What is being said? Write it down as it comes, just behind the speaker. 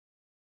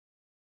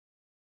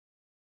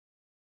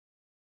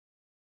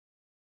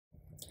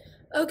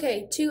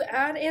Okay, to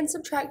add and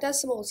subtract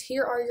decimals,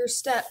 here are your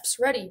steps.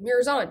 Ready,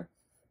 mirrors on.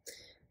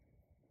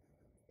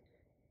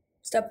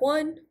 Step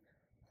 1,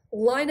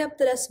 line up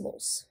the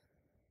decimals.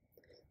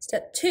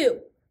 Step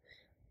 2,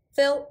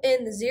 fill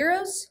in the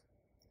zeros.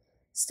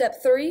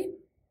 Step 3,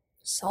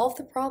 solve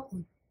the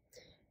problem.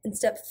 And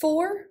step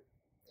 4,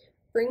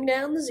 bring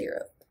down the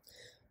zero.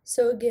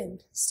 So again,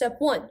 step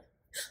 1,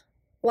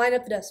 line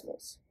up the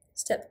decimals.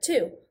 Step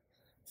 2,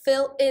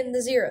 fill in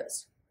the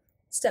zeros.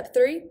 Step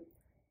 3,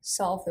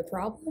 solve the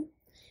problem.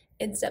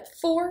 And step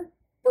 4,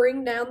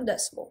 bring down the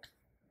decimal.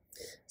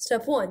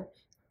 Step 1,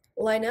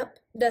 line up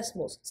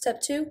decimals.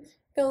 Step 2,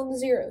 fill in the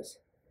zeros.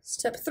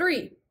 Step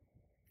 3,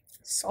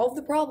 solve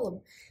the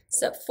problem.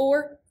 Step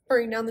 4,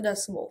 bring down the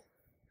decimal.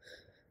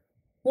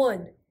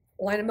 1,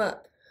 line them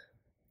up.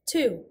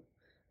 2,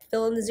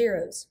 fill in the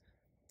zeros.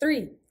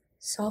 3,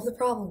 solve the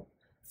problem.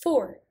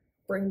 4,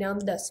 bring down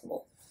the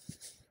decimal.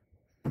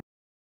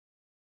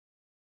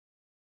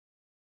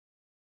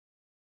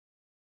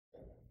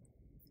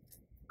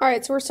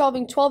 Alright, so we're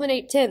solving 12 and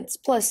 8/10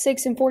 plus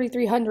 6 and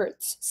 43/100.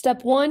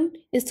 Step 1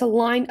 is to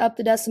line up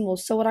the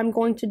decimals. So what I'm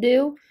going to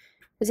do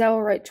is I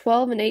will write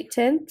 12 and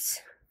 8/10.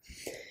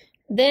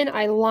 Then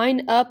I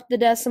line up the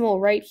decimal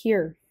right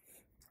here.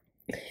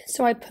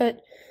 So I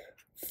put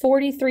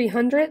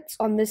 43/100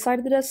 on this side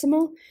of the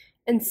decimal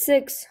and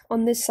 6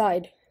 on this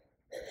side.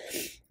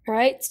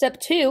 Alright, step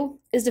 2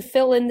 is to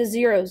fill in the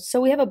zeros. So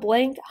we have a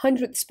blank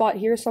 100th spot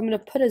here, so I'm going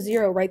to put a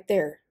 0 right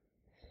there.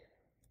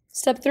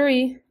 Step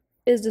 3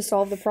 is to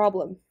solve the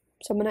problem.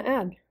 So I'm going to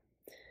add.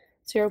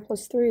 0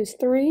 plus 3 is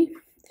 3.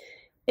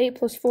 8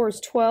 plus 4 is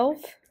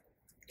 12.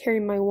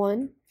 Carry my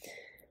 1.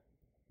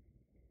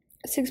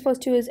 6 plus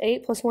 2 is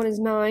 8, plus 1 is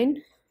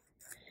 9.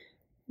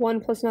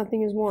 1 plus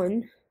nothing is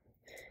 1.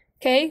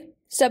 Okay,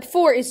 step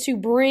 4 is to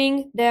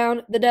bring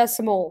down the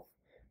decimal.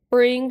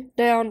 Bring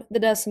down the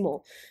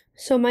decimal.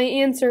 So my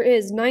answer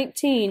is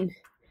 19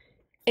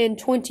 and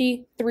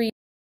 23.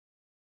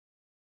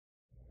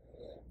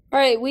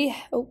 Alright, we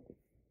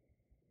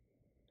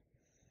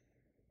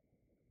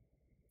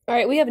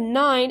have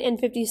 9 and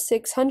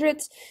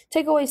 56/100.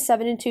 Take away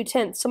 7 and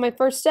 2/10. So my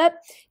first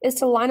step is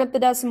to line up the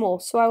decimal.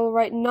 So I will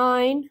write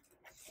 9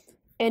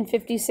 and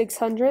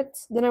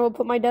 56/100. Then I will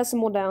put my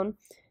decimal down.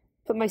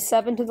 Put my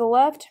 7 to the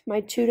left,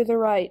 my 2 to the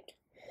right.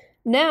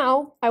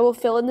 Now I will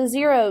fill in the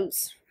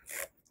zeros.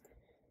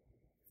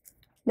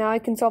 Now I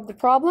can solve the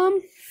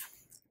problem.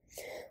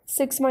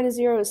 6 minus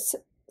 0 is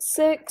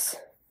 6.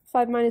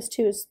 5 minus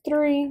 2 is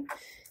 3.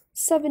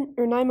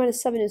 9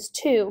 minus 7 is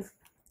 2.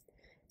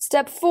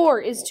 Step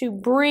 4 is to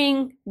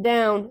bring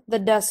down the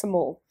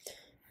decimal.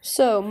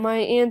 So my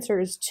answer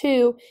is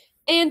 2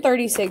 and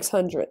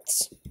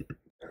 36/100.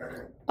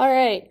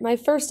 Alright, my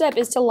first step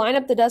is to line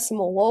up the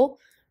decimal. Well,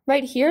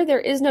 right here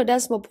there is no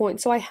decimal point,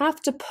 so I have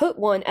to put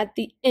one at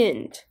the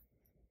end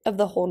of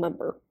the whole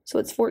number. So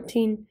it's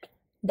 14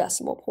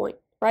 decimal point,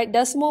 right?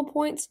 Decimal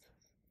points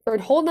or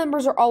whole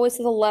numbers are always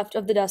to the left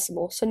of the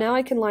decimal. So now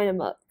I can line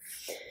them up.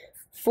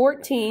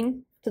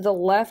 14 to the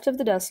left of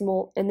the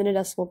decimal and then a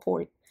decimal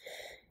point.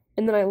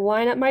 And then I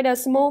line up my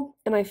decimal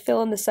and I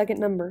fill in the second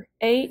number,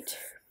 8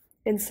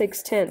 and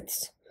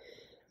 6/10.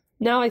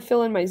 Now I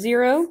fill in my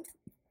 0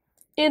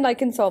 and I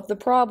can solve the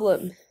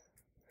problem.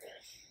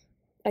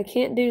 I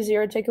can't do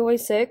 0 take away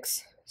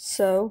 6,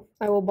 so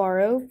I will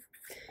borrow,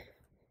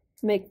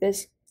 make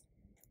this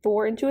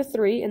 4 into a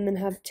 3 and then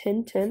have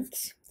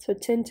 10/10. So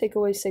 10 take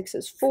away 6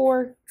 is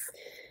 4.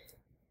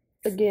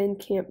 Again,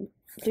 can't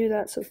do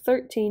that, so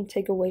 13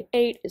 take away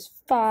 8 is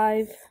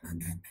 5.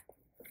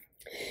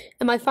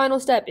 And my final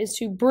step is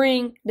to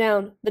bring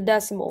down the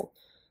decimal.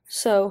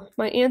 So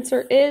my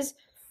answer is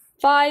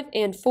 5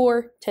 and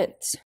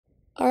 4/10.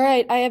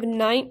 Alright, I have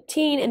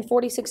 19 and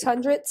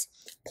 46/100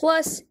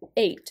 plus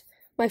 8.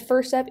 My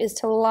first step is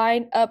to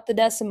line up the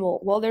decimal.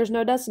 Well, there's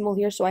no decimal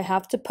here, so I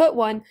have to put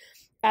one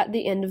at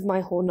the end of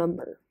my whole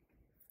number.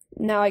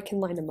 Now I can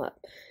line them up.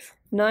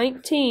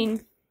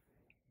 19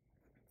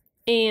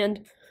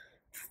 and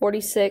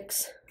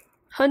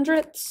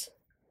 46/100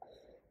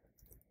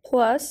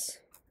 plus,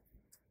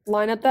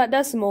 line up that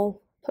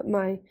decimal, put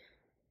my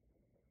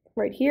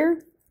right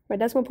here, my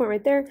decimal point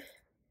right there,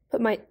 put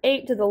my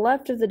 8 to the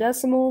left of the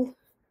decimal.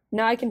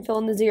 Now I can fill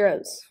in the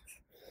zeros.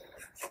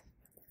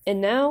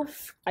 And now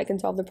I can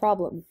solve the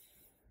problem.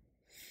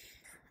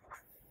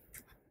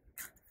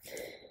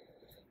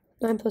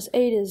 9 plus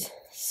 8 is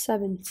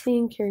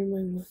 17, carry my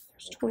 1,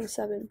 there's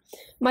 27.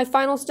 My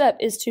final step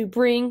is to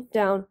bring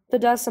down the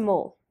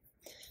decimal.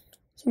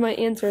 So my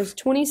answer is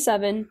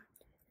 27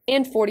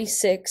 and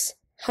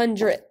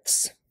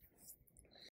 46/100.